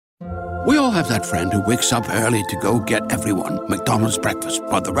We all have that friend who wakes up early to go get everyone McDonald's breakfast,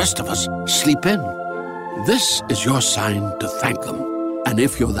 while the rest of us sleep in. This is your sign to thank them. And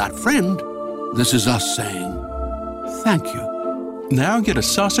if you're that friend, this is us saying thank you. Now get a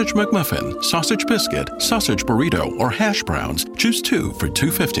sausage McMuffin, sausage biscuit, sausage burrito, or hash browns. Choose 2 for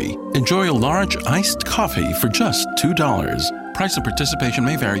 $2.50. Enjoy a large iced coffee for just $2. Price and participation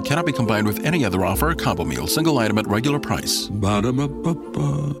may vary. Cannot be combined with any other offer or combo meal. Single item at regular price.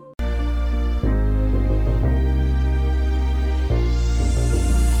 Ba-da-ba-ba-ba.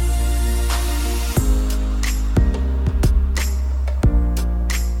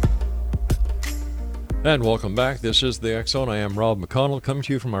 And welcome back. This is the X Zone. I am Rob McConnell, coming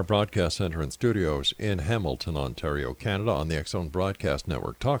to you from our broadcast center and studios in Hamilton, Ontario, Canada, on the X Zone Broadcast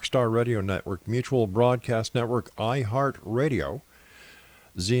Network, Talkstar Radio Network, Mutual Broadcast Network, iHeart Radio,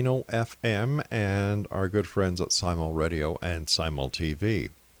 Zeno FM, and our good friends at Simul Radio and Simul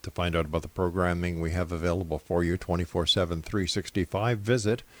TV. To find out about the programming we have available for you 24/7, 365,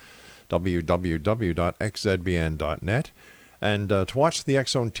 visit www.xzbn.net. And to watch the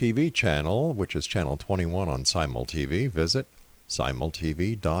X Zone TV channel, which is channel 21 on Simul TV, visit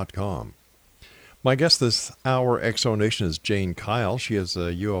simultv.com. My guest this hour, Exonation, is Jane Kyle. She is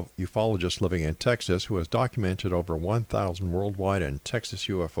a ufologist living in Texas who has documented over 1,000 worldwide and Texas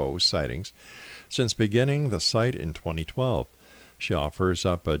UFO sightings since beginning the site in 2012. She offers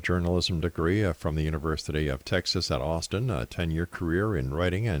up a journalism degree from the University of Texas at Austin, a 10-year career in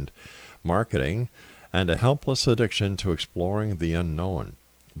writing and marketing, and a helpless addiction to exploring the unknown.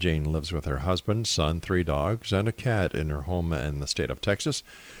 Jane lives with her husband, son, 3 dogs, and a cat in her home in the state of Texas,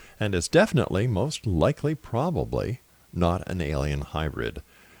 and is definitely, most likely, probably, not an alien hybrid.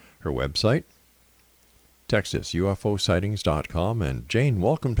 Her website, TexasUFOsightings.com. And Jane,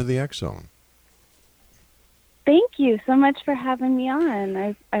 welcome to the X Zone. Thank you so much for having me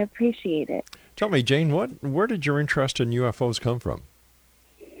on. I appreciate it. Tell me, Jane, where did your interest in UFOs come from?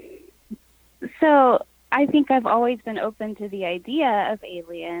 So I think I've always been open to the idea of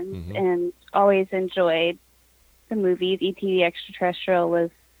aliens and always enjoyed the movies. E.T. the Extraterrestrial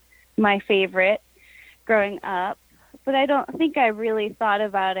was my favorite growing up, but I don't think I really thought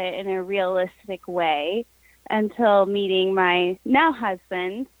about it in a realistic way until meeting my now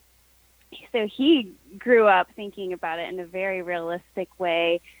husband. So he grew up thinking about it in a very realistic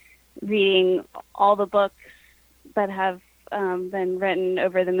way, reading all the books that have been written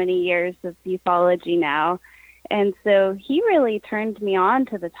over the many years of ufology now. And so he really turned me on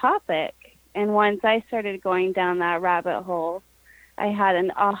to the topic. And once I started going down that rabbit hole, I had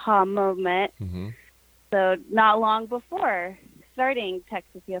an aha moment. So not long before starting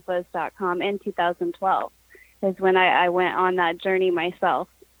TexasUFOs.com in 2012 is when I went on that journey myself.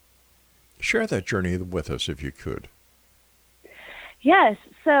 Share that journey with us if you could. Yes.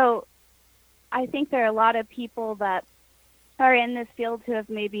 So I think there are a lot of people that are in this field who have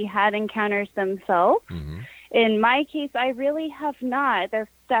maybe had encounters themselves. In my case, I really have not. There's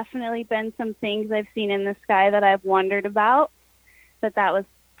definitely been some things I've seen in the sky that I've wondered about, but that was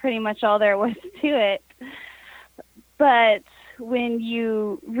pretty much all there was to it. But when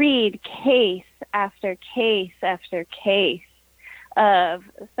you read case after case after case of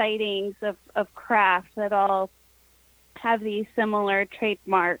sightings of craft that all have these similar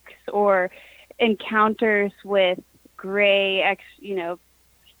trademarks, or encounters with gray,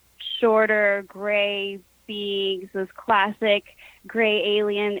 shorter gray beings, those classic gray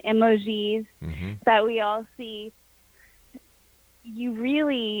alien emojis that we all see,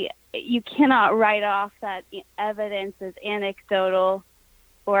 you cannot write off that evidence as anecdotal,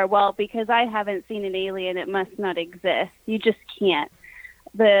 or, well, because I haven't seen an alien, it must not exist. You just can't.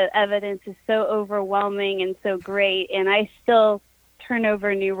 The evidence is so overwhelming and so great, and I still turn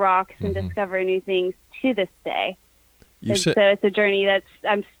over new rocks and discover new things to this day. So it's a journey that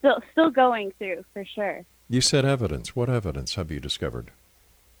I'm still going through, for sure. You said evidence. What evidence have you discovered?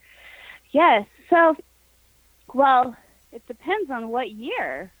 Yes. So, well, it depends on what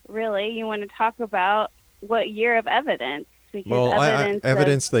year, really. You want to talk about what year of evidence. Well,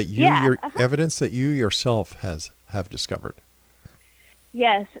 evidence that you yourself have discovered.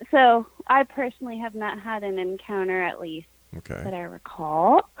 Yes. So I personally have not had an encounter, at least, that I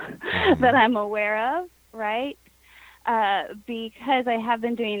recall, that I'm aware of, right? Because I have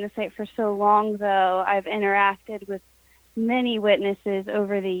been doing the site for so long, though, I've interacted with many witnesses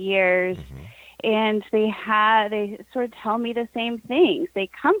over the years, and they sort of tell me the same things. They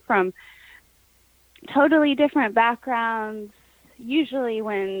come from totally different backgrounds. Usually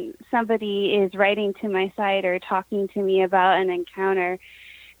when somebody is writing to my site or talking to me about an encounter,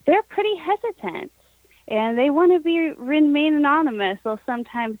 they're pretty hesitant. and they want to remain anonymous. They'll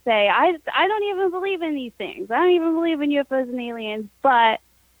sometimes say, I don't even believe in these things. I don't even believe in UFOs and aliens, but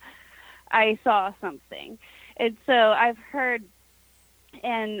I saw something. And so I've heard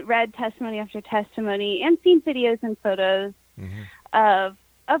and read testimony after testimony and seen videos and photos of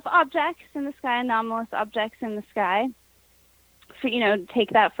objects in the sky, anomalous objects in the sky. For, take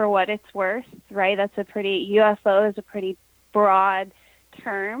that for what it's worth, right? UFO is a pretty broad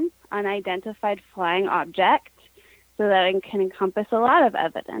term, unidentified flying object, so that it can encompass a lot of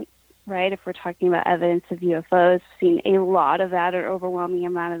evidence, right? If we're talking about evidence of UFOs, we've seen a lot of that, or overwhelming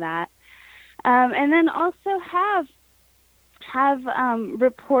amount of that. And then also have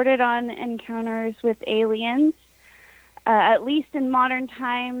reported on encounters with aliens. At least in modern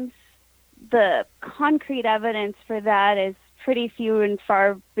times, the concrete evidence for that is pretty few and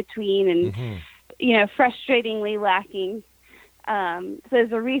far between, and frustratingly lacking. So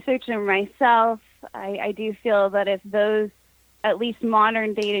as a researcher myself, I do feel that if those at least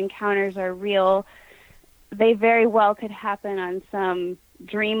modern day encounters are real, they very well could happen on some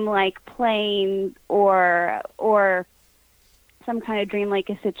dreamlike plane, or some kind of dreamlike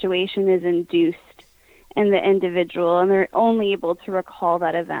a situation is induced in the individual, and they're only able to recall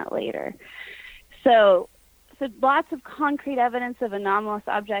that event later. So lots of concrete evidence of anomalous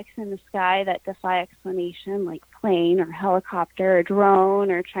objects in the sky that defy explanation, like plane or helicopter or drone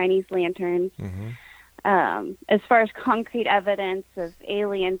or Chinese lanterns. As far as concrete evidence of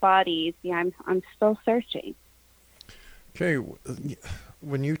alien bodies, I'm still searching. Okay,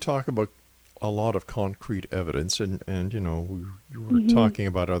 when you talk about a lot of concrete evidence, and you were talking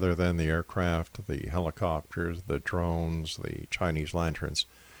about, other than the aircraft, the helicopters, the drones, the Chinese lanterns,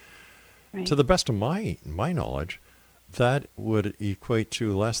 right. To the best of my knowledge, that would equate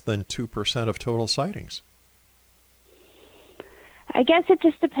to less than 2% of total sightings. I guess it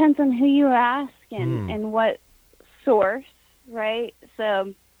just depends on who you ask and what source, right?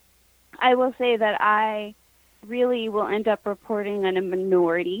 So I will say that I really will end up reporting on a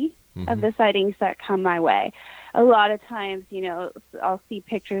minority of the sightings that come my way. A lot of times, I'll see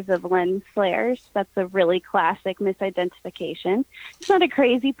pictures of lens flares. That's a really classic misidentification. It's not a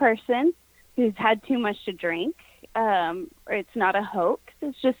crazy person who's had too much to drink, or it's not a hoax.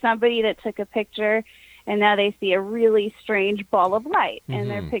 It's just somebody that took a picture, and now they see a really strange ball of light in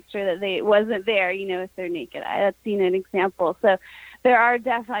their picture that they wasn't there, with their naked eye. That's an example. So there are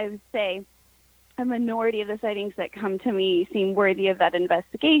definitely, I would say, a minority of the sightings that come to me seem worthy of that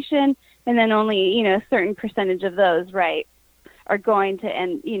investigation, and then only, a certain percentage of those, right, are going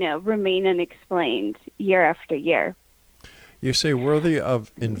to remain unexplained year after year. You say worthy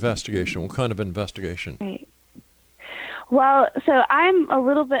of investigation. What kind of investigation? Right. Well, so I'm a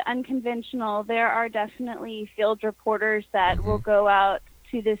little bit unconventional. There are definitely field reporters that will go out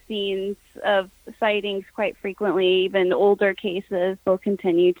to the scenes of sightings quite frequently. Even older cases, they'll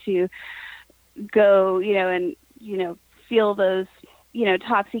continue to go, and feel those,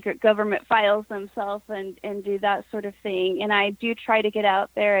 top secret government files themselves and do that sort of thing. And I do try to get out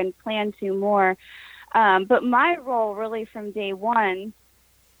there and plan to more. But my role really from day one,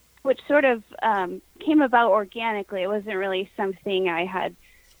 which sort of came about organically, it wasn't really something I had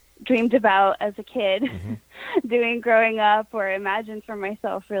dreamed about as a kid doing growing up or imagined for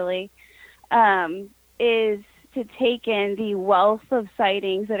myself really, is to take in the wealth of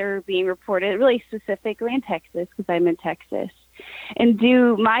sightings that are being reported, really specifically in Texas, because I'm in Texas, and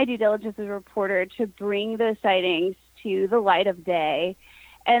do my due diligence as a reporter to bring those sightings to the light of day,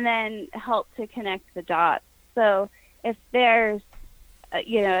 and then help to connect the dots. So if there's a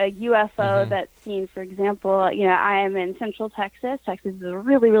UFO that's seen, for example, I am in Central Texas. Texas is a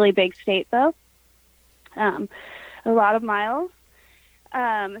really, really big state, though, a lot of miles.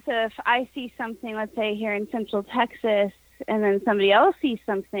 So if I see something, let's say here in Central Texas, and then somebody else sees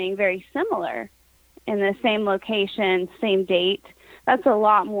something very similar in the same location, same date, that's a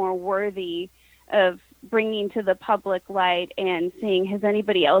lot more worthy of bringing to the public light and seeing, has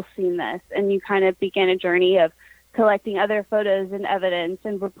anybody else seen this? And you kind of begin a journey of collecting other photos and evidence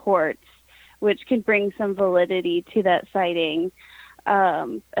and reports, which can bring some validity to that sighting.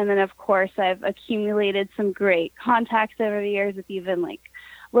 And then, of course, I've accumulated some great contacts over the years with even like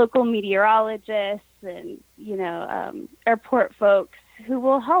local meteorologists and, airport folks who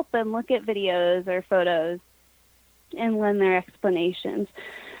will help them look at videos or photos and lend their explanations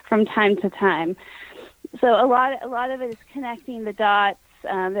from time to time. So a lot of it is connecting the dots.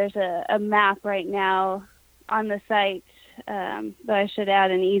 There's a map right now on the site that I should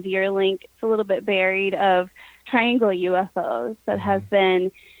add an easier link. It's a little bit buried, of triangle UFOs that have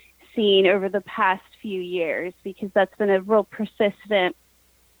been seen over the past few years, because that's been a real persistent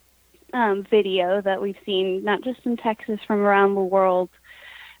video that we've seen, not just in Texas, from around the world.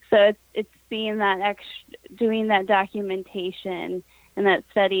 So it's being that doing that documentation and that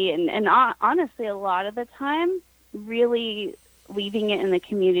study, and honestly, a lot of the time, really leaving it in the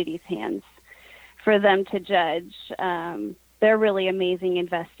community's hands for them to judge. They're really amazing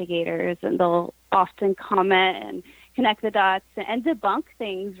investigators, and they'll often comment and connect the dots and debunk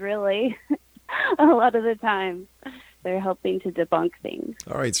things, really. A lot of the time, they're helping to debunk things.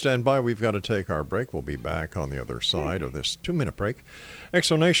 All right, stand by. We've got to take our break. We'll be back on the other side of this 2-minute break.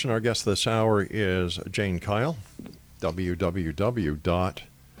 Exonation, our guest this hour is Jane Kyle,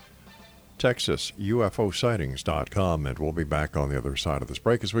 www.texasUFOsightings.com, and we'll be back on the other side of this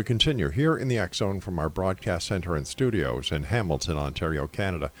break as we continue here in the X Zone from our broadcast center and studios in Hamilton, Ontario,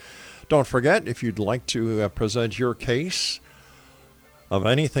 Canada. Don't forget, if you'd like to present your case of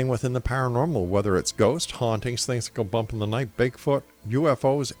anything within the paranormal, whether it's ghosts, hauntings, things that go bump in the night, Bigfoot,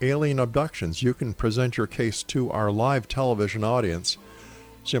 UFOs, alien abductions, you can present your case to our live television audience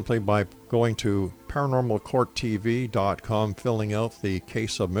simply by going to paranormalcourttv.com, filling out the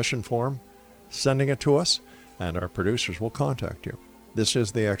case submission form, sending it to us, and our producers will contact you. This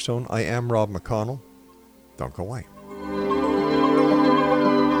is the X Zone. I am Rob McConnell. Don't go away.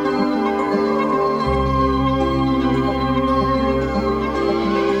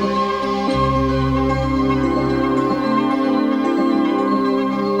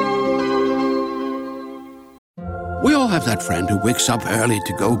 We all have that friend who wakes up early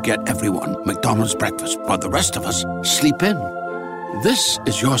to go get everyone McDonald's breakfast while the rest of us sleep in. This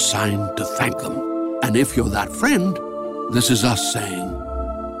is your sign to thank them. And if you're that friend, this is us saying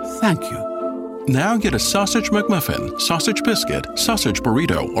thank you. Now get a sausage McMuffin, sausage biscuit, sausage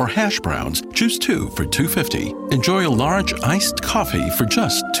burrito, or hash browns. Choose 2 for $2.50. Enjoy a large iced coffee for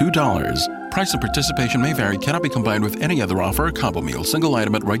just $2. Price and participation may vary. Cannot be combined with any other offer or combo meal. Single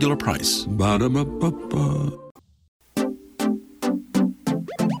item at regular price. Ba-da-ba-ba-ba.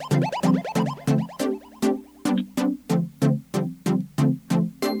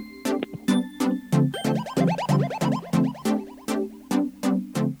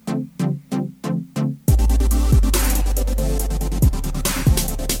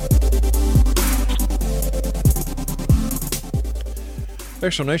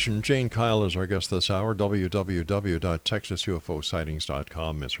 Explanation, Jane Kyle is our guest this hour.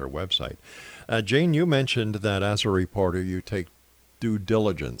 www.texasUFOsightings.com is her website. Jane, you mentioned that as a reporter you take due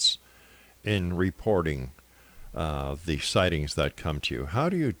diligence in reporting the sightings that come to you. How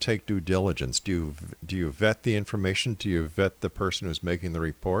do you take due diligence? Do you vet the information? Do you vet the person who's making the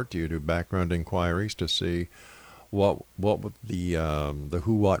report? Do you do background inquiries to see what the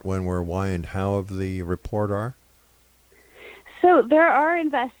who, what, when, where, why, and how of the report are? So there are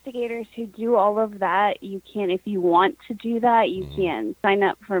investigators who do all of that. You can, if you want to do that, you can sign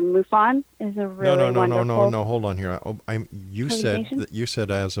up for MUFON. Is a really wonderful. No. Hold on here. You said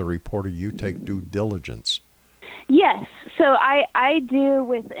as a reporter you take due diligence. Yes. So I do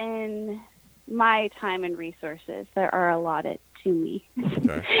within my time and resources that are allotted to me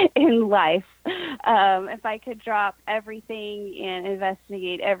in life. If I could drop everything and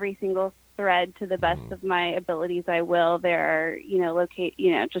investigate every single thread to the best of my abilities, I will. There are,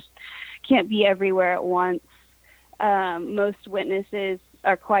 just can't be everywhere at once. Most witnesses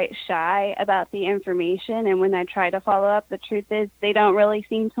are quite shy about the information, and when I try to follow up, the truth is they don't really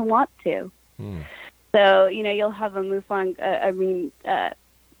seem to want to. So, you'll have a MUFON,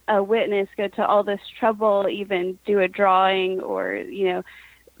 a witness go to all this trouble, even do a drawing or,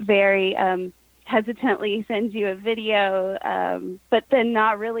 very hesitantly sends you a video, but then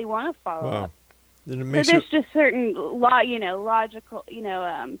not really want to follow up. So there's just certain logical,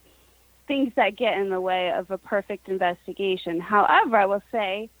 things that get in the way of a perfect investigation. However, I will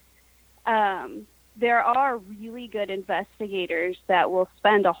say there are really good investigators that will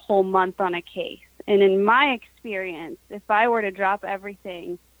spend a whole month on a case. And in my experience, if I were to drop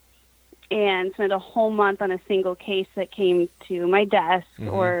everything and spend a whole month on a single case that came to my desk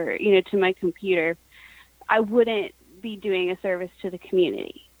or, to my computer, I wouldn't be doing a service to the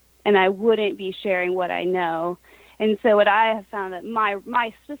community, and I wouldn't be sharing what I know. And so what I have found that my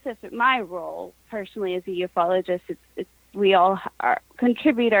role personally as a ufologist, we all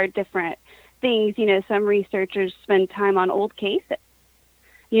contribute our different things. Some researchers spend time on old cases,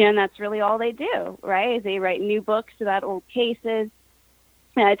 and that's really all they do, right? Is they write new books about old cases.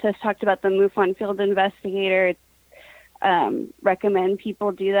 I just talked about the MUFON field investigator. Recommend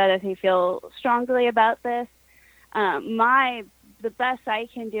people do that if they feel strongly about this. The best I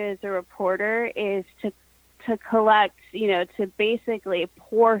can do as a reporter is to collect, to basically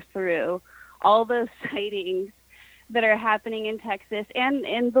pour through all those sightings that are happening in Texas and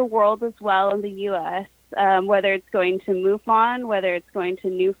in the world as well, in the U.S., whether it's going to MUFON, whether it's going to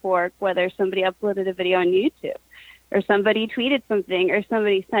New Fork, whether somebody uploaded a video on YouTube, or somebody tweeted something, or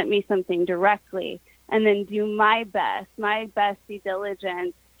somebody sent me something directly, and then do my best due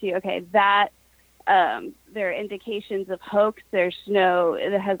diligence to, okay, that there are indications of hoax.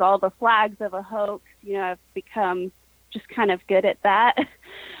 It has all the flags of a hoax. I've become just kind of good at that.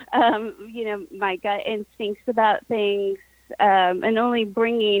 My gut instincts about things, and only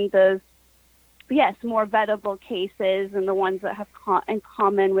bringing those, more vettable cases and the ones that have in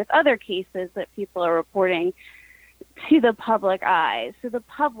common with other cases that people are reporting to the public eye. So the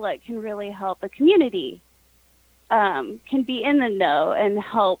public can really help. The community can be in the know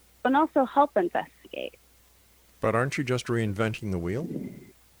and also help investigate. But aren't you just reinventing the wheel?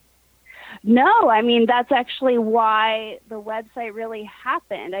 No, I mean, that's actually why the website really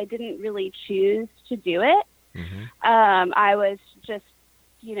happened. I didn't really choose to do it. Mm-hmm. I was just,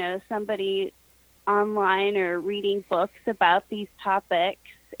 somebody online or reading books about these topics.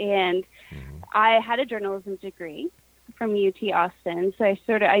 And I had a journalism degree from UT Austin. So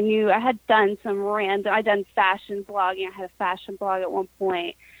I knew I had done I'd done fashion blogging. I had a fashion blog at one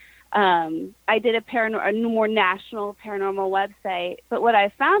point. I did a more national paranormal website, but what I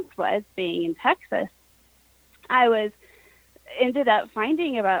found was, being in Texas, I ended up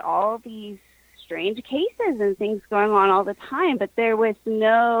finding about all these strange cases and things going on all the time, but there was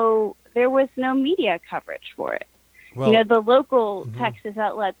no media coverage for it. Well, the local Texas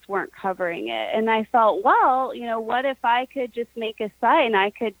outlets weren't covering it, and I thought, well, what if I could just make a site and I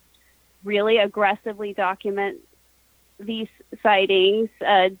could really aggressively document these sightings,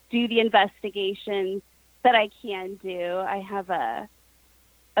 do the investigations that I can do. I have a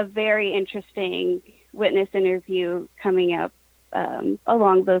very interesting witness interview coming up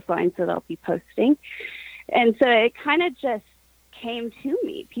along those lines that I'll be posting. And so it kind of just came to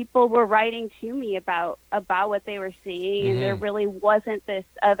me. People were writing to me about what they were seeing, and there really wasn't this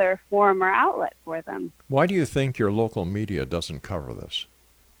other forum or outlet for them. Why do you think your local media doesn't cover this?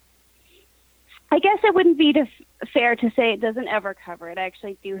 I guess it wouldn't be fair to say it doesn't ever cover it. I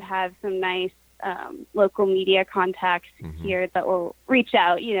actually do have some nice local media contacts here that will reach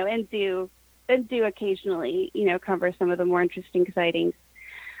out, and do occasionally, cover some of the more interesting sightings.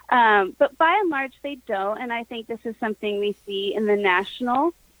 But by and large, they don't. And I think this is something we see in the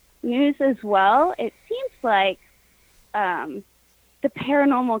national news as well. It seems like the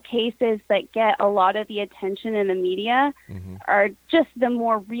paranormal cases that get a lot of the attention in the media are just the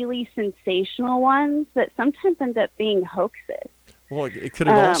more really sensational ones that sometimes end up being hoaxes. Well, could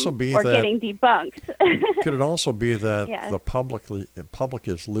it also be or that getting debunked? Could it also be that the public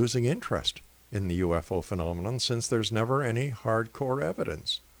is losing interest in the UFO phenomenon since there's never any hardcore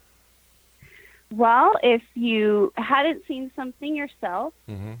evidence? Well, if you hadn't seen something yourself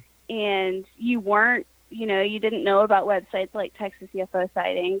and you weren't, you didn't know about websites like Texas UFO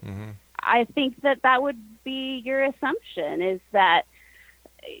Sightings, I think that would be your assumption, is that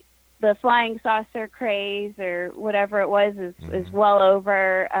the flying saucer craze or whatever it was is well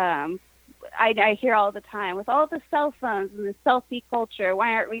over. I hear all the time, with all the cell phones and the selfie culture,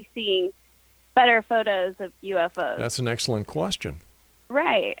 why aren't we seeing better photos of UFOs? That's an excellent question.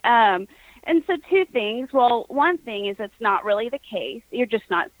 Right. And so two things. Well, one thing is it's not really the case. You're just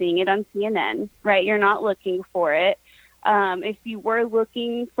not seeing it on CNN, right? You're not looking for it. If you were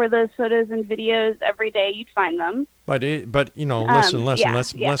looking for those photos and videos every day, you'd find them. But listen.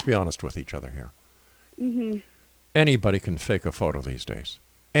 Let's be honest with each other here. Anybody can fake a photo these days.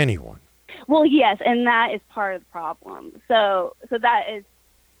 Anyone. Well, yes, and that is part of the problem. So that is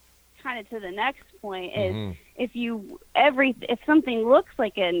kind of to the next point, is if something looks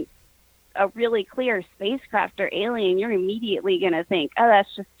like a really clear spacecraft or alien, you're immediately going to think, oh,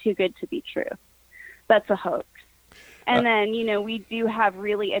 that's just too good to be true. That's a hoax. And then, we do have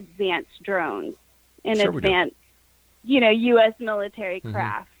really advanced drones and advanced, U.S. military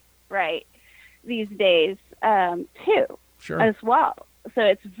craft, right, these days, too, as well. So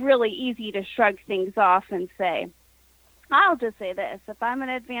it's really easy to shrug things off and say, I'll just say this, if I'm an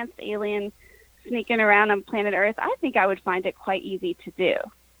advanced alien sneaking around on planet Earth, I think I would find it quite easy to do.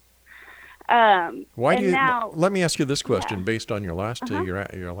 Let me ask you this question based on your last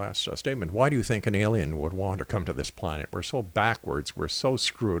your last statement. Why do you think an alien would want to come to this planet? We're so backwards. We're so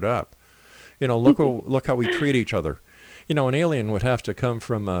screwed up. Look how we treat each other. An alien would have to come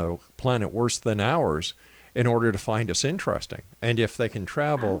from a planet worse than ours in order to find us interesting. And if they can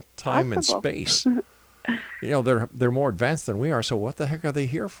travel time and space, they're more advanced than we are. So what the heck are they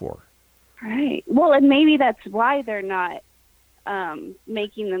here for? Right. Well, and maybe that's why they're not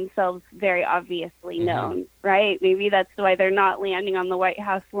making themselves very obviously known, right? Maybe that's why they're not landing on the White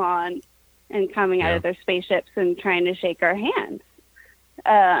House lawn and coming out of their spaceships and trying to shake our hands.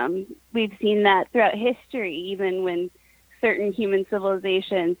 We've seen that throughout history, even when certain human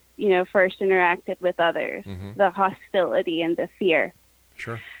civilizations, first interacted with others, the hostility and the fear.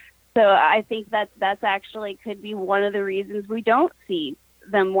 Sure. So I think that's actually could be one of the reasons we don't see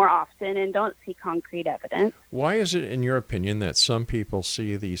them more often and don't see concrete evidence. Why is it, in your opinion, that some people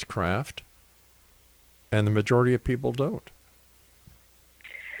see these craft and the majority of people don't?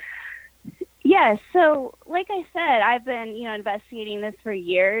 Yeah, so like I said, I've been, investigating this for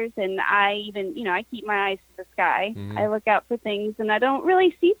years, and I even, I keep my eyes to the sky. I look out for things, and I don't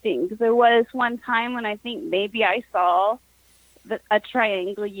really see things. There was one time when I think maybe I saw a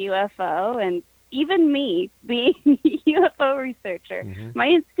triangle UFO, and even me, being a UFO researcher, my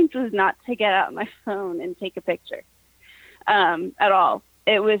instinct was not to get out my phone and take a picture at all.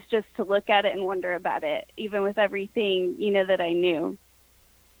 It was just to look at it and wonder about it, even with everything, that I knew.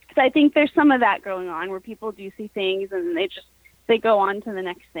 So I think there's some of that going on where people do see things and they go on to the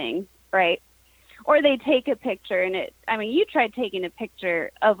next thing, right? Or they take a picture and you tried taking a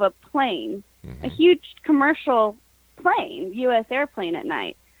picture of a plane, a huge commercial plane, U.S. airplane at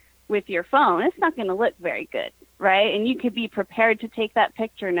night with your phone. It's not going to look very good, right? And you could be prepared to take that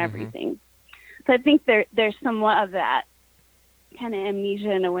picture and everything. So I think there's somewhat of that kind of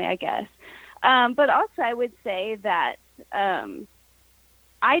amnesia in a way, I guess. But also I would say that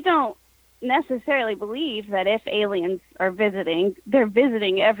I don't necessarily believe that if aliens are visiting, they're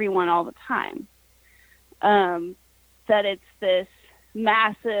visiting everyone all the time. That it's this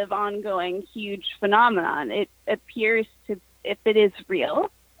massive, ongoing, huge phenomenon. It appears to, if it is real,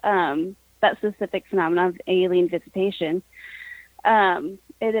 that specific phenomenon of alien visitation,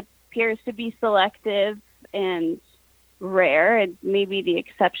 it appears to be selective and rare and maybe the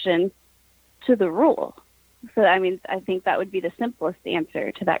exception to the rule. So, I think that would be the simplest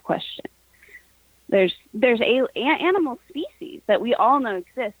answer to that question. There's animal species that we all know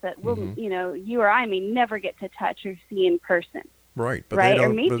exist that will, you or I may never get to touch or see in person. Right. But right? They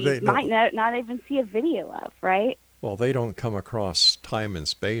don't, or maybe they might not even see a video of, right? Well, they don't come across time and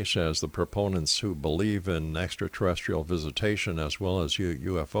space as the proponents who believe in extraterrestrial visitation as well as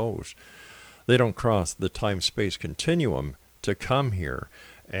UFOs. They don't cross the time-space continuum to come here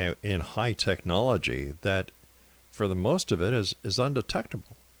in high technology that, for the most of it, is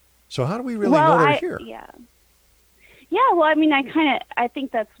undetectable. So how do we really know they're here? Yeah. Well, I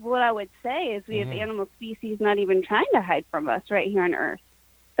think that's what I would say is we have animal species not even trying to hide from us right here on Earth,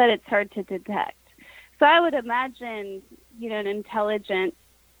 that it's hard to detect. So I would imagine, an intelligent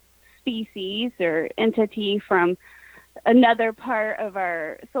species or entity from another part of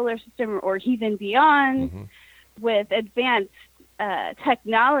our solar system or even beyond with advanced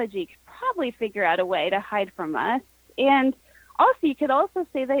technology could probably figure out a way to hide from us. And also, you could also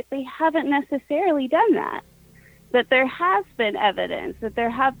say that they haven't necessarily done that, that there has been evidence, that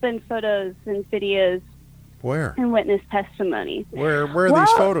there have been photos and videos. Where? And witness testimony. Where are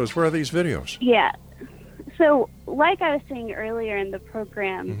these photos? Where are these videos? Yeah. So, like I was saying earlier in the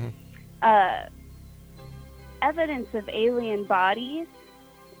program, evidence of alien bodies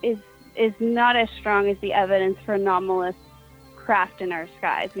is not as strong as the evidence for anomalous craft in our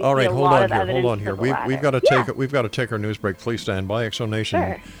skies. All right, hold on here. We've got to take our news break. Please stand by. Exonation.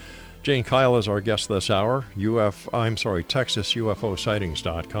 Sure. Jane Kyle is our guest this hour.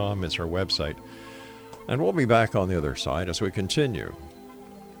 TexasUFOsightings.com is her website. And we'll be back on the other side as we continue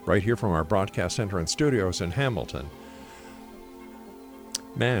right here from our broadcast center and studios in Hamilton.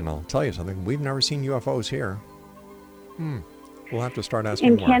 Man, I'll tell you something. We've never seen UFOs here. We'll have to start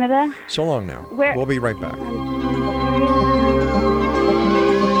asking more. In Canada? So long now. We'll be right back.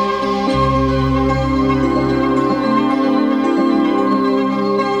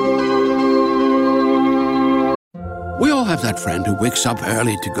 We all have that friend who wakes up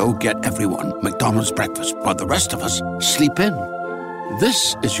early to go get everyone McDonald's breakfast, while the rest of us sleep in.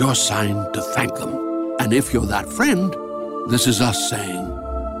 This is your sign to thank them. And if you're that friend, this is us saying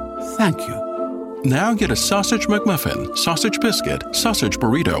thank you. Now get a sausage McMuffin, sausage biscuit, sausage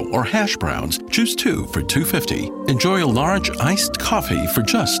burrito, or hash browns. Choose 2 for $2.50. Enjoy a large iced coffee for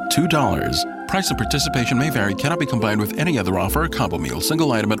just $2. Price and participation may vary. Cannot be combined with any other offer or combo meal.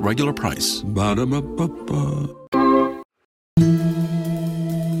 Single item at regular price. Ba-da-ba-ba-ba.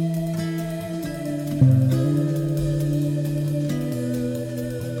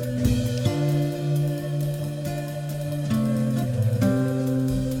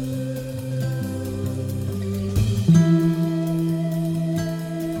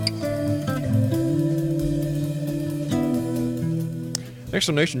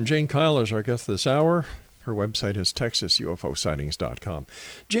 Exonation Jane Kyle is our guest this hour. Her website is texasufosightings.com.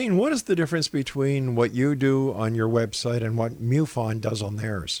 Jane, what is the difference between what you do on your website and what MUFON does on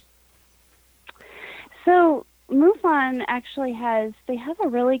theirs? So MUFON actually have a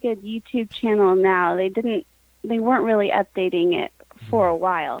really good YouTube channel now. They weren't really updating it for a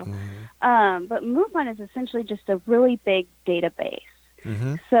while. But MUFON is essentially just a really big database.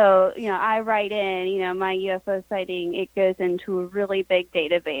 So, I write in, my UFO sighting, it goes into a really big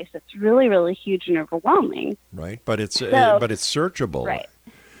database. It's really, really huge and overwhelming. Right, but it's searchable. Right.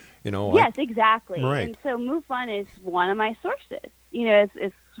 Yes, exactly. Right. And so MUFON is one of my sources,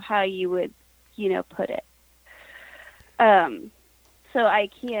 is how you would, put it. So I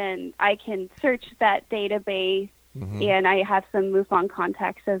can search that database, and I have some MUFON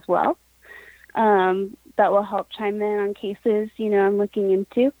contacts as well. That will help chime in on cases, I'm looking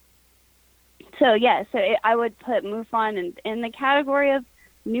into. So, I would put MUFON in the category of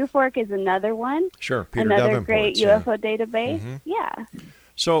NUFORC is another one. Sure, Peter another Davenport's, great UFO database. Yeah.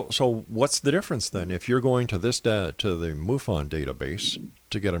 So what's the difference then? If you're going to the MUFON database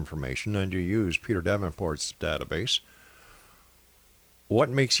to get information and you use Peter Davenport's database, what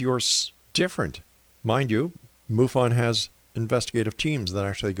makes yours different? Mind you, MUFON has investigative teams that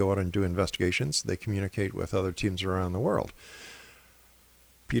actually go out and do investigations. They communicate with other teams around the world.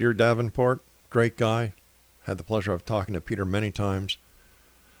 Peter Davenport, great guy. Had the pleasure of talking to Peter many times.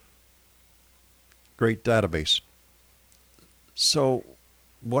 Great database. So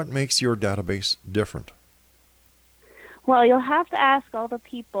what makes your database different? Well, you'll have to ask all the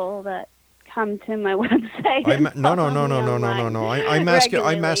people that come to my website. No. I'm asking you.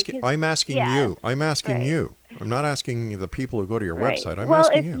 I'm asking you. I'm not asking the people who go to your website. I'm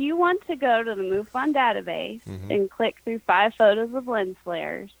asking you. Well, if you want to go to the MUFON database and click through 5 photos of lens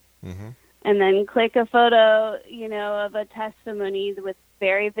flares, and then click a photo, of a testimony with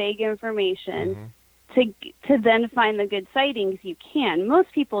very vague information, to then find the good sightings, you can.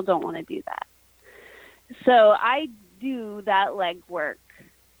 Most people don't want to do that. So I do that legwork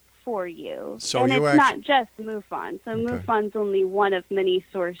for you. So and you it's not just MUFON. So MUFON's only one of many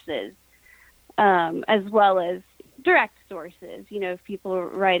sources, as well as direct sources, if people are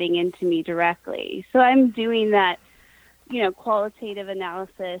writing into me directly. So I'm doing that, qualitative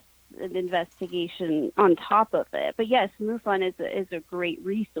analysis and investigation on top of it. But yes, MUFON is a great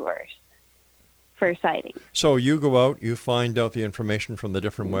resource for sightings. So you go out, you find out the information from the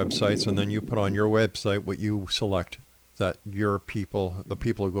different websites, and then you put on your website what you select that the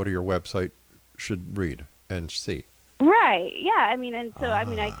people who go to your website should read and see. Right. Yeah. I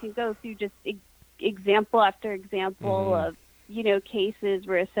can go through just example after example of, cases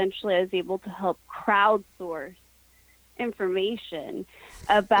where essentially I was able to help crowdsource information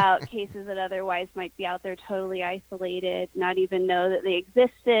about cases that otherwise might be out there totally isolated, not even know that they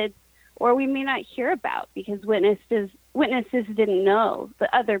existed, or we may not hear about because witnesses didn't know that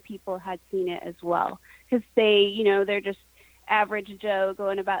other people had seen it as well. Because they're just average Joe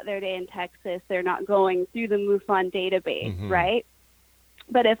going about their day in Texas. They're not going through the MUFON database, right?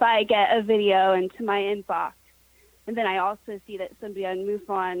 But if I get a video into my inbox, and then I also see that somebody on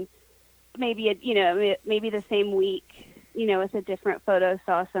MUFON, maybe the same week, with a different photo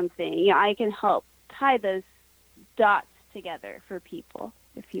saw something, I can help tie those dots together for people,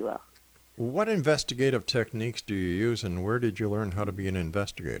 if you will. What investigative techniques do you use, and where did you learn how to be an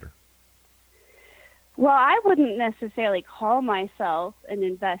investigator? Well, I wouldn't necessarily call myself an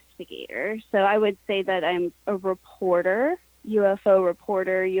investigator. So I would say that I'm a reporter, UFO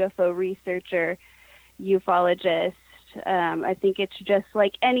researcher, ufologist. I think it's just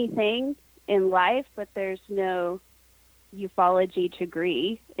like anything in life, but there's no ufology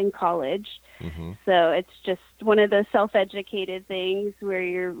degree in college. So it's just one of those self-educated things where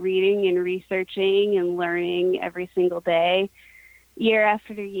you're reading and researching and learning every single day, year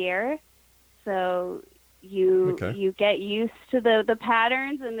after year. So you get used to the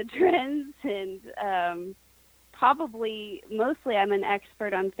patterns and the trends, and mostly I'm an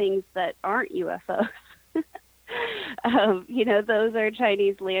expert on things that aren't UFOs. Those are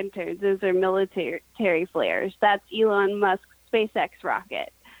Chinese lanterns. Those are military flares. That's Elon Musk's SpaceX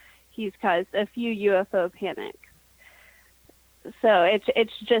rocket. He's caused a few UFO panics. So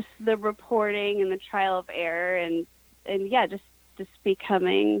it's just the reporting and the trial of error, and just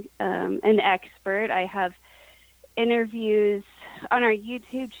becoming an expert. I have interviews on our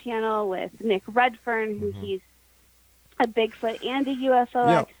YouTube channel with Nick Redfern, who he's a Bigfoot and a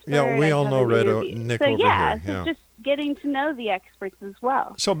UFO expert. Yeah, we all know Nick over here. So just getting to know the experts as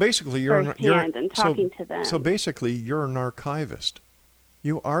well. So basically, talking to them. So basically, you're an archivist.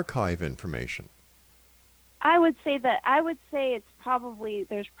 You archive information. I would say there's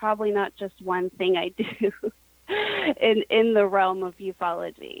probably not just one thing I do in the realm of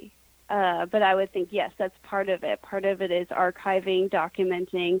ufology. But I would think, yes, that's part of it. Part of it is archiving,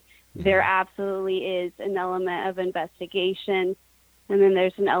 documenting. There absolutely is an element of investigation. And then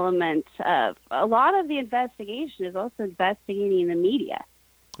there's an element of, a lot of the investigation is also investigating the media.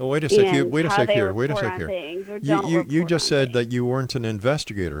 Oh, wait a sec here. Wait a sec here. You just said that you weren't an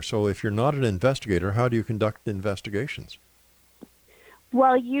investigator. So if you're not an investigator, how do you conduct investigations?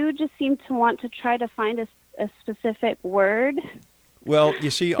 Well, you just seem to want to try to find a specific word. Well, you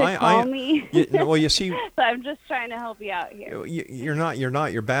see, you see, so I'm just trying to help you out here. You're not.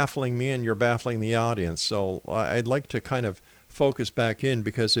 You're baffling me, and you're baffling the audience. So I'd like to kind of focus back in,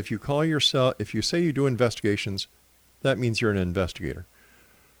 because if you say you do investigations, that means you're an investigator.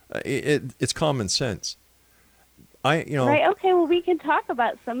 It's common sense. Right. Okay. Well, we can talk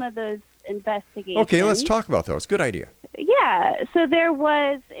about some of those investigations. Okay. Let's talk about those. Good idea. Yeah. So there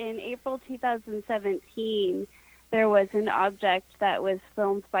was, in April 2017, there was an object that was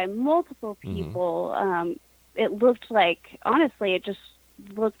filmed by multiple people. It looked like, honestly, it just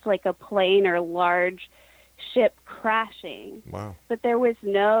looked like a plane or large ship crashing. Wow. But there was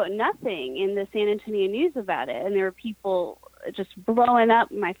nothing in the San Antonio News about it. And there were people just blowing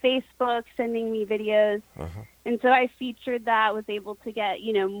up my Facebook, sending me videos. And so I featured that, was able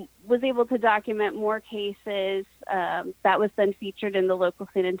to document more cases. That was then featured in the local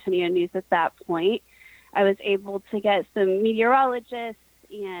San Antonio News at that point. I was able to get some meteorologists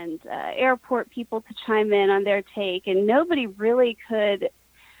and airport people to chime in on their take, and nobody really could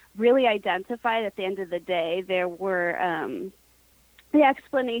really identify it at the end of the day. There were the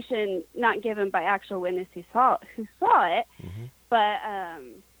explanation not given by actual witnesses who saw it, but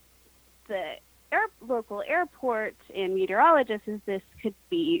the local airport and meteorologists is this could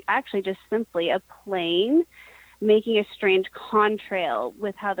be actually just simply a plane making a strange contrail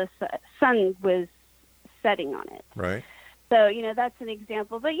with how the sun was setting on it. Right. So, that's an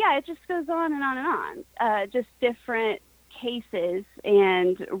example. But yeah, it just goes on and on and on. Just different cases.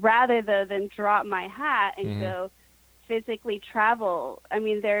 And rather than drop my hat and go physically travel, I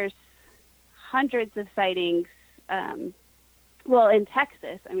mean, there's hundreds of sightings. In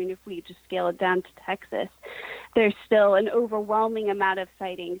Texas, I mean, if we just scale it down to Texas, there's still an overwhelming amount of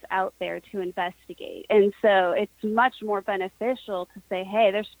sightings out there to investigate. And so it's much more beneficial to say, hey,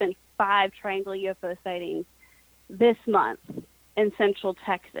 there's been 5 triangle UFO sightings this month in central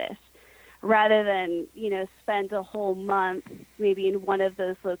Texas, rather than, spend a whole month maybe in one of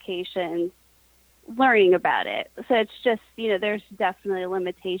those locations learning about it. So it's just, there's definitely a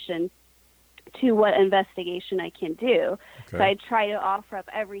limitation to what investigation I can do. Okay. So I try to offer up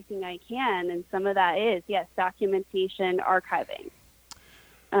everything I can, and some of that is, yes, documentation, archiving.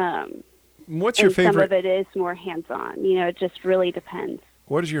 What's your favorite? Some of it is more hands-on. It just really depends.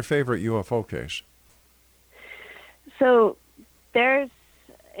 What is your favorite UFO case? So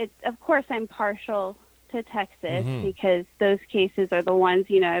of course, I'm partial to Texas because those cases are the ones,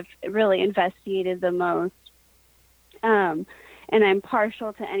 I've really investigated the most. And I'm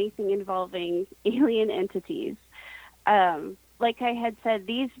partial to anything involving alien entities. Like I had said,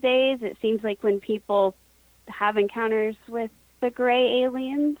 these days, it seems like when people have encounters with the gray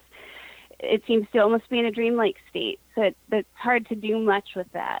aliens, it seems to almost be in a dreamlike state. So it's hard to do much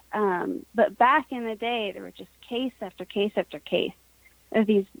with that. But back in the day, there were just case after case after case of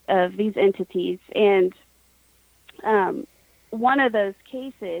these entities. And one of those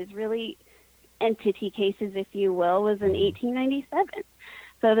cases, really entity cases, if you will, was in 1897.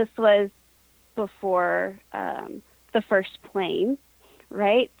 So this was before the first plane,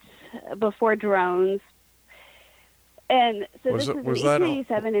 right? Before drones. And so this was in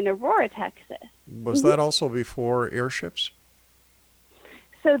 1897 in Aurora, Texas. Was that also before airships?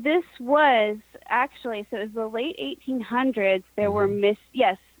 So this was actually, so it was the late 1800s. There were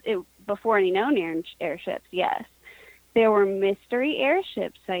before any known airships, yes. There were mystery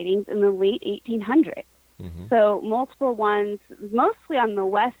airship sightings in the late 1800s. So multiple ones, mostly on the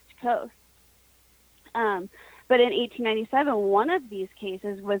West Coast. But in 1897, one of these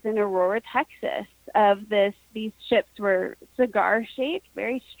cases was in Aurora, Texas. These ships were cigar-shaped,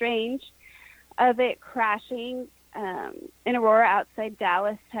 very strange, of it crashing in Aurora outside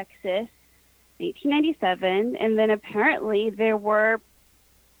Dallas, Texas, 1897. And then apparently there were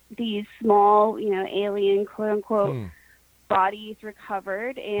these small, alien, quote-unquote, bodies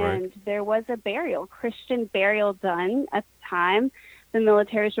recovered, and there was a Christian burial done at the time. The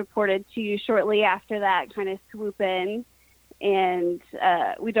military is reported to shortly after that kind of swoop in, and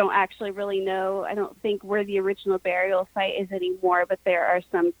we don't actually really know, I don't think, where the original burial site is anymore, but there are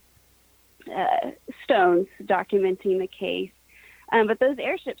some stones documenting the case. But those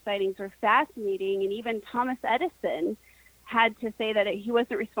airship sightings were fascinating, and even Thomas Edison had to say that he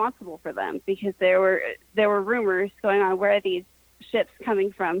wasn't responsible for them because there were rumors going on, where are these ships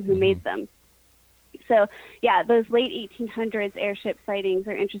coming from, who made them. So, yeah, those late 1800s airship sightings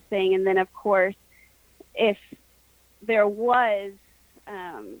are interesting. And then, of course, if there was,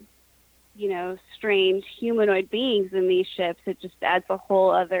 strange humanoid beings in these ships, it just adds a whole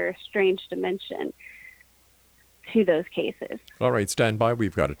other strange dimension to those cases. All right, stand by.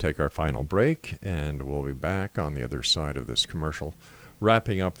 We've got to take our final break, and we'll be back on the other side of this commercial,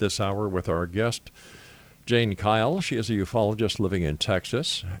 wrapping up this hour with our guest, Jane Kyle. She is a ufologist living in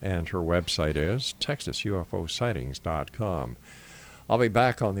Texas, and her website is texasUFOsightings.com. I'll be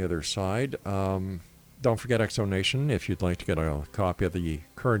back on the other side. Don't forget Exonation. If you'd like to get a copy of the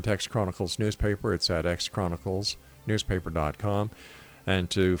current X Chronicles newspaper, it's at xchroniclesnewspaper.com. And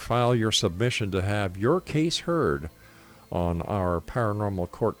to file your submission to have your case heard on our Paranormal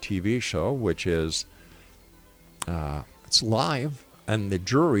Court TV show, which is it's live, and the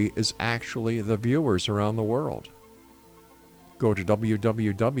jury is actually the viewers around the world. Go to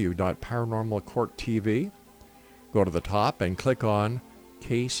www.paranormalcourttv, go to the top and click on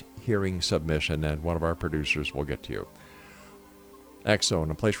Case Hearing Submission, and one of our producers will get to you. X-Zone,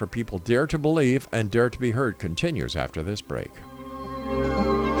 a place where people dare to believe and dare to be heard, continues after this break.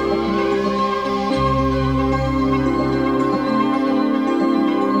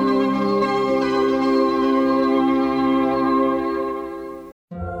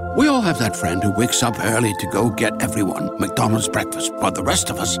 We all have that friend who wakes up early to go get everyone McDonald's breakfast, while the rest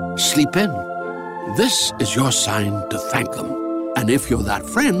of us sleep in. This is your sign to thank them. And if you're that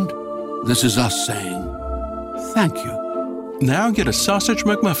friend, this is us saying thank you. Now get a sausage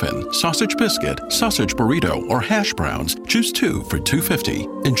McMuffin, sausage biscuit, sausage burrito, or hash browns. Choose 2 for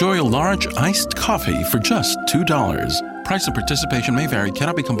 $2.50. Enjoy a large iced coffee for just $2. Price and participation may vary.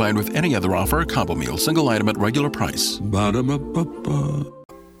 Cannot be combined with any other offer or combo meal. Single item at regular price. Ba-da-ba-ba-ba.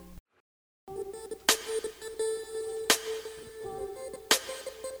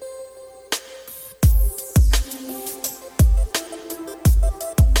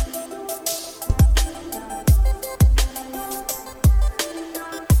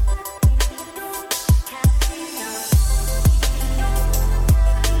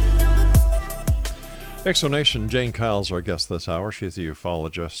 Exonation, Jane Kyle's our guest this hour. She's a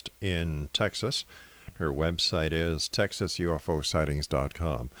ufologist in Texas. Her website is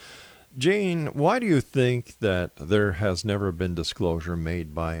texasUFOsightings.com. Jane, why do you think that there has never been disclosure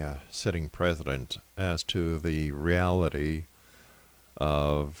made by a sitting president as to the reality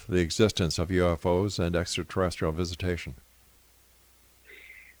of the existence of UFOs and extraterrestrial visitation?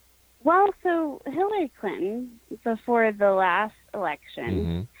 Well, so Hillary Clinton, before the last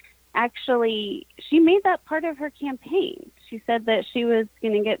election, actually, she made that part of her campaign. She said that she was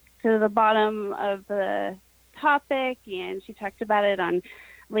going to get to the bottom of the topic, and she talked about it on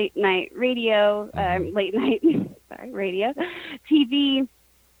late night radio, radio, TV,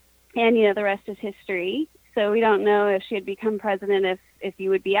 and, the rest is history. So we don't know if she had become president if you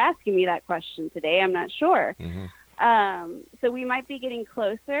would be asking me that question today. I'm not sure. So we might be getting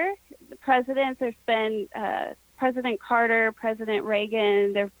closer. The presidents, there's been President Carter, President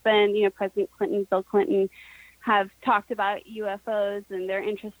Reagan, there's been, President Clinton, Bill Clinton have talked about UFOs and their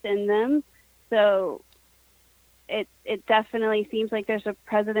interest in them. So it definitely seems like there's a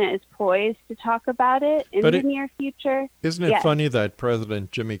president is poised to talk about it in the near future. Isn't it funny that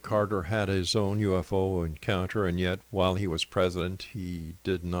President Jimmy Carter had his own UFO encounter, and yet while he was president, he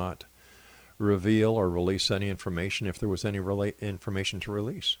did not reveal or release any information if there was any information to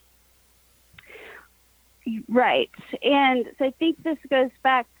release? Right. And so I think this goes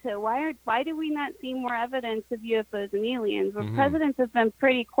back to why do we not see more evidence of UFOs and aliens? Well, presidents have been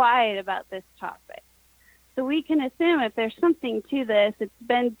pretty quiet about this topic. So we can assume if there's something to this, it's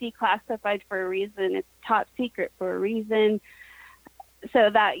been declassified for a reason, it's top secret for a reason. So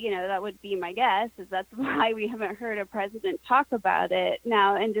that, that would be my guess, is that's why we haven't heard a president talk about it.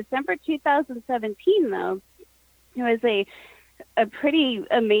 Now, in December 2017, though, it was a pretty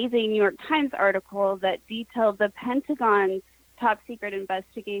amazing New York Times article that detailed the Pentagon's top secret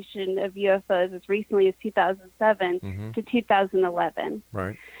investigation of UFOs as recently as 2007 to 2011.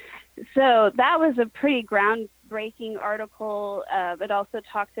 Right. So that was a pretty groundbreaking article. It also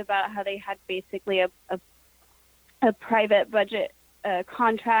talked about how they had basically a private budget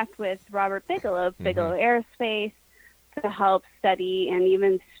contract with Robert Bigelow, Bigelow Aerospace, to help study and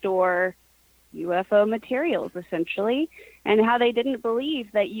even store UFO materials, essentially, and how they didn't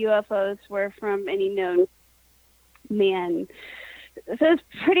believe that UFOs were from any known So it's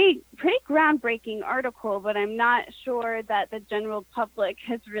pretty groundbreaking article, but I'm not sure that the general public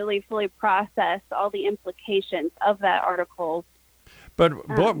has really fully processed all the implications of that article. But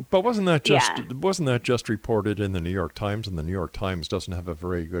wasn't that just reported in the New York Times, and the New York Times doesn't have a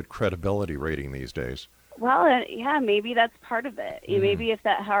very good credibility rating these days? Well, yeah, maybe that's part of it. Maybe if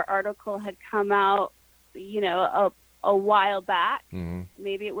that article had come out, a while back,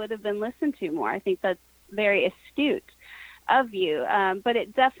 maybe it would have been listened to more. I think that's very astute of you. But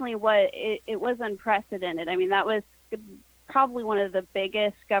it definitely was unprecedented. I mean, that was probably one of the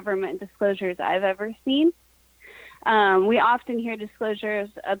biggest government disclosures I've ever seen. We often hear disclosures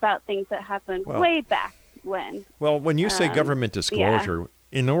about things that happened way back when. Well, when you say government disclosure,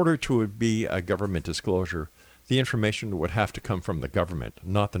 in order to be a government disclosure, the information would have to come from the government,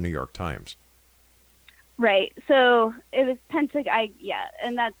 not the New York Times. Right. So it was Pentagon.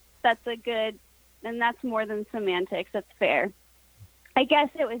 And that's a good, and that's more than semantics. That's fair. I guess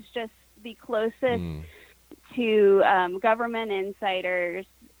it was just the closest to government insiders,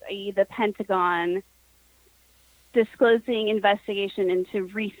 i.e. the Pentagon, disclosing investigation into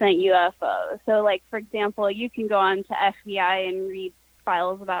recent UFOs. So, like, for example, you can go on to FBI and read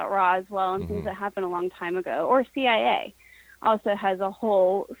files about Roswell and things that happened a long time ago, or CIA also has a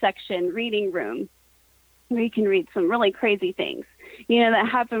whole section, reading room, where you can read some really crazy things, that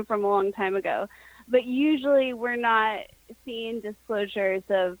happened from a long time ago. But usually we're not seeing disclosures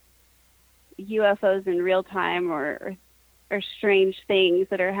of UFOs in real time or strange things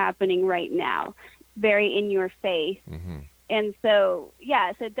that are happening right now, very in your face. And so,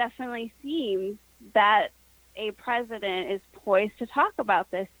 so it definitely seems that a president is poised to talk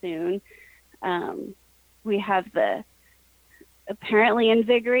about this soon. We have the apparently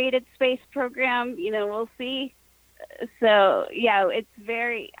invigorated space program, we'll see. So, it's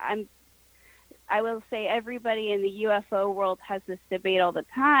very, I will say everybody in the UFO world has this debate all the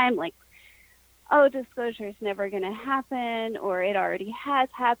time, like, disclosure is never going to happen, or it already has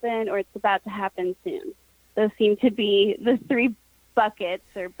happened, or it's about to happen soon. Those seem to be the three buckets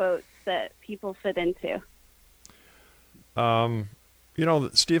or boats that people fit into.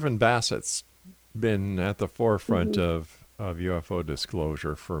 Stephen Bassett's been at the forefront of UFO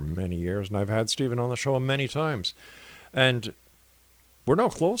disclosure for many years, and I've had Stephen on the show many times. And we're no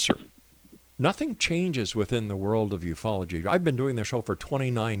closer. Nothing changes within the world of ufology. I've been doing the show for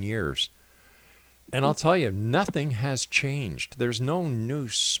 29 years. And I'll tell you, nothing has changed. There's no new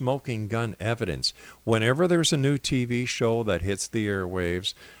smoking gun evidence. Whenever there's a new TV show that hits the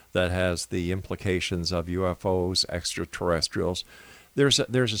airwaves that has the implications of UFOs, extraterrestrials, there's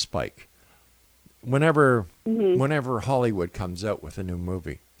a spike. Whenever Hollywood comes out with a new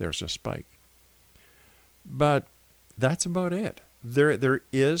movie, there's a spike. But that's about it. There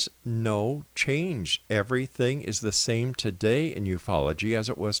is no change. Everything is the same today in ufology as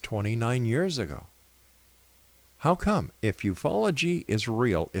it was 29 years ago. How come? If ufology is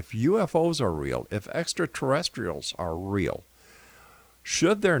real, if UFOs are real, if extraterrestrials are real,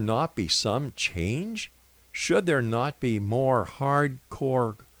 should there not be some change? Should there not be more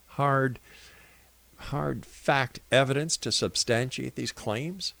hardcore, hard fact evidence to substantiate these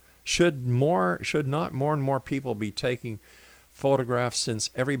claims? Should not more and more people be taking photographs, since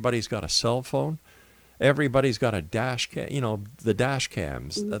everybody's got a cell phone? Everybody's got a dash cam, the dash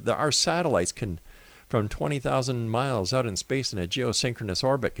cams. Our satellites can, from 20,000 miles out in space in a geosynchronous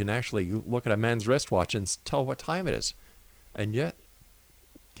orbit, can actually look at a man's wristwatch and tell what time it is. And yet,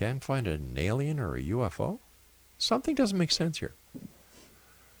 can't find an alien or a UFO? Something doesn't make sense here.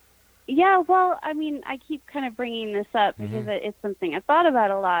 Yeah, well, I mean, I keep kind of bringing this up because it's something I've thought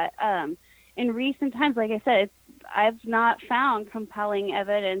about a lot. In recent times, like I said, I've not found compelling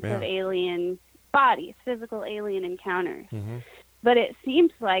evidence of alien bodies, physical alien encounters. But it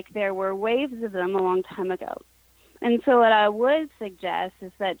seems like there were waves of them a long time ago. And so what I would suggest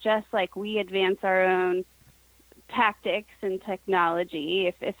is that just like we advance our own tactics and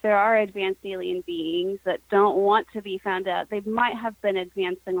technology, if there are advanced alien beings that don't want to be found out, they might have been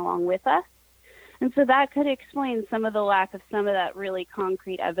advancing along with us. And so that could explain some of the lack of some of that really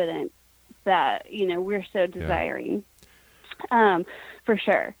concrete evidence that, we're so desiring, for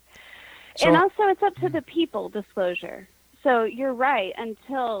sure. So, and also it's up to the people disclosure. So you're right,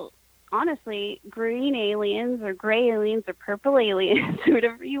 until, honestly, green aliens or gray aliens or purple aliens,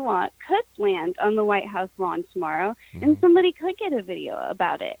 whatever you want, could land on the White House lawn tomorrow, and somebody could get a video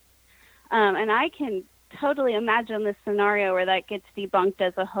about it. And I can totally imagine this scenario where that gets debunked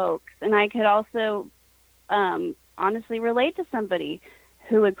as a hoax. And I could also honestly relate to somebody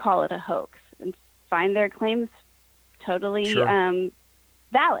who would call it a hoax and find their claims totally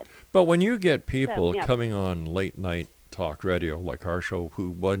valid. But when you get people coming on late night talk radio like our show, who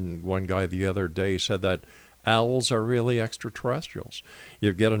one guy the other day said that owls are really extraterrestrials.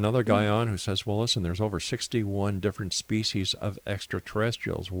 You get another guy on who says, well, listen, there's over 61 different species of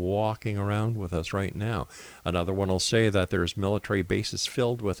extraterrestrials walking around with us right now. Another one will say that there's military bases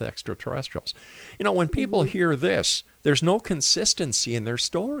filled with extraterrestrials. You know, when people hear this, there's no consistency in their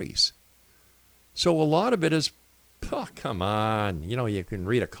stories. So a lot of it is, oh, come on. You know, you can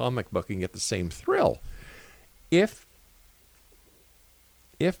read a comic book and get the same thrill. If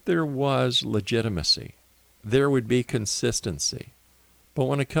there was legitimacy, there would be consistency. But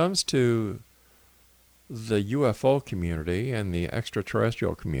when it comes to the UFO community and the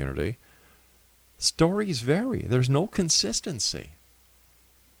extraterrestrial community, stories vary. There's no consistency.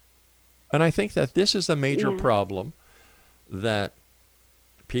 And I think that this is a major problem that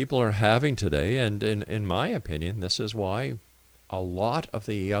people are having today. And in my opinion, this is why a lot of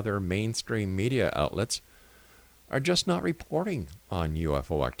the other mainstream media outlets are just not reporting on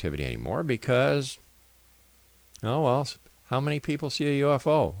UFO activity anymore because, oh, well, how many people see a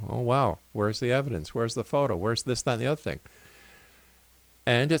UFO? Oh, wow. Where's the evidence? Where's the photo? Where's this, that, and the other thing?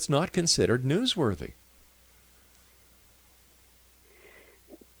 And it's not considered newsworthy.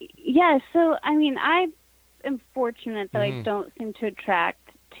 Yeah, so, I mean, I am fortunate that I don't seem to attract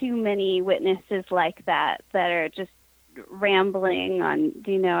too many witnesses like that are just rambling on,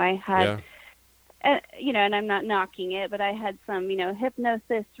 you know, I had... you know, and I'm not knocking it, but I had some, you know,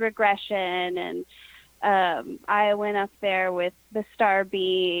 hypnosis regression, and I went up there with the star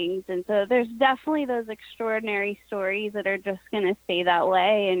beings. And so there's definitely those extraordinary stories that are just going to stay that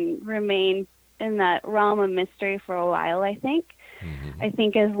way and remain in that realm of mystery for a while, I think. I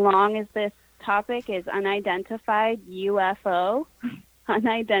think as long as this topic is unidentified, UFO,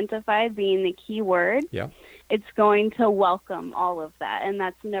 unidentified being the key word, it's going to welcome all of that, and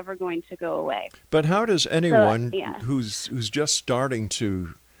that's never going to go away. But how does anyone who's just starting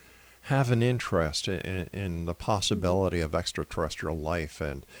to have an interest in the possibility of extraterrestrial life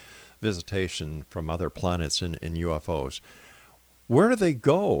and visitation from other planets in UFOs, where do they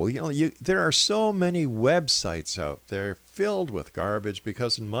go? You know, there are so many websites out there filled with garbage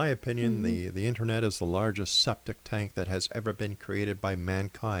because, in my opinion, the internet is the largest septic tank that has ever been created by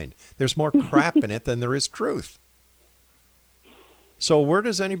mankind. There's more crap in it than there is truth. So where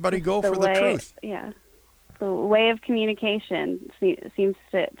does anybody go for the truth? Yeah. The way of communication seems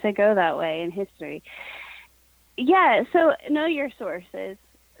to go that way in history. Yeah, so know your sources.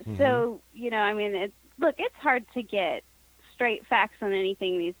 So, you know, I mean, it's hard to get straight facts on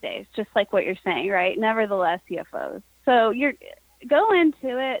anything these days, just like what you're saying, right? Nevertheless, UFOs. So go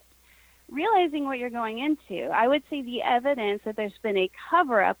into it realizing what you're going into. I would say the evidence that there's been a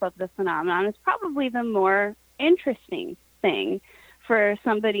cover-up of the phenomenon is probably the more interesting thing for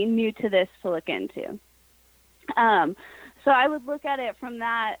somebody new to this to look into. So I would look at it from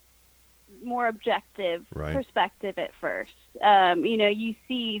that more objective perspective at first. You know, you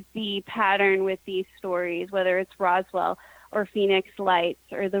see the pattern with these stories, whether it's Roswell or Phoenix Lights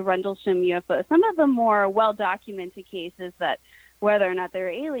or the Rendlesham UFO. Some of the more well-documented cases that whether or not they're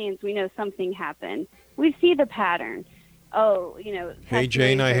aliens, we know something happened. We see the pattern. Oh, you know. Hey,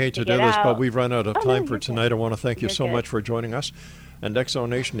 Jane, I hate to do this, but we've run out of time for tonight. I want to thank you so much for joining us. And XO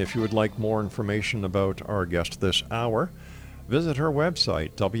Nation, if you would like more information about our guest this hour, visit her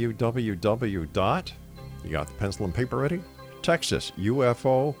website, www. You got the pencil and paper ready?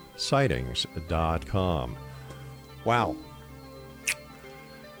 TexasUFOsightings.com. Wow.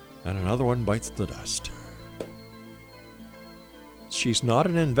 And another one bites the dust. She's not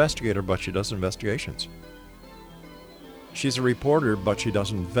an investigator, but she does investigations. She's a reporter, but she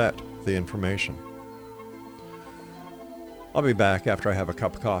doesn't vet the information. I'll be back after I have a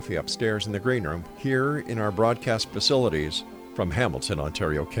cup of coffee upstairs in the green room here in our broadcast facilities from Hamilton,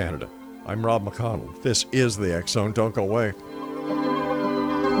 Ontario, Canada. I'm Rob McConnell. This is the X Zone. Don't go away.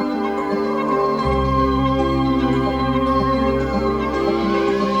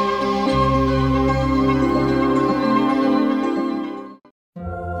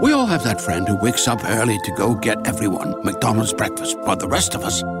 We all have that friend who wakes up early to go get everyone McDonald's breakfast, while the rest of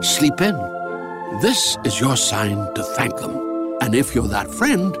us sleep in. This is your sign to thank them. And if you're that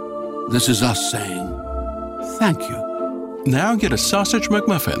friend, this is us saying thank you. Now get a sausage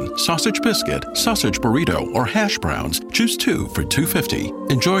McMuffin, sausage biscuit, sausage burrito, or hash browns. Choose 2 for $2.50.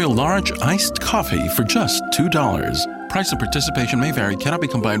 Enjoy a large iced coffee for just $2. Price and participation may vary. Cannot be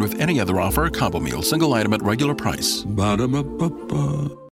combined with any other offer or combo meal. Single item at regular price. Ba-da-ba-ba-ba.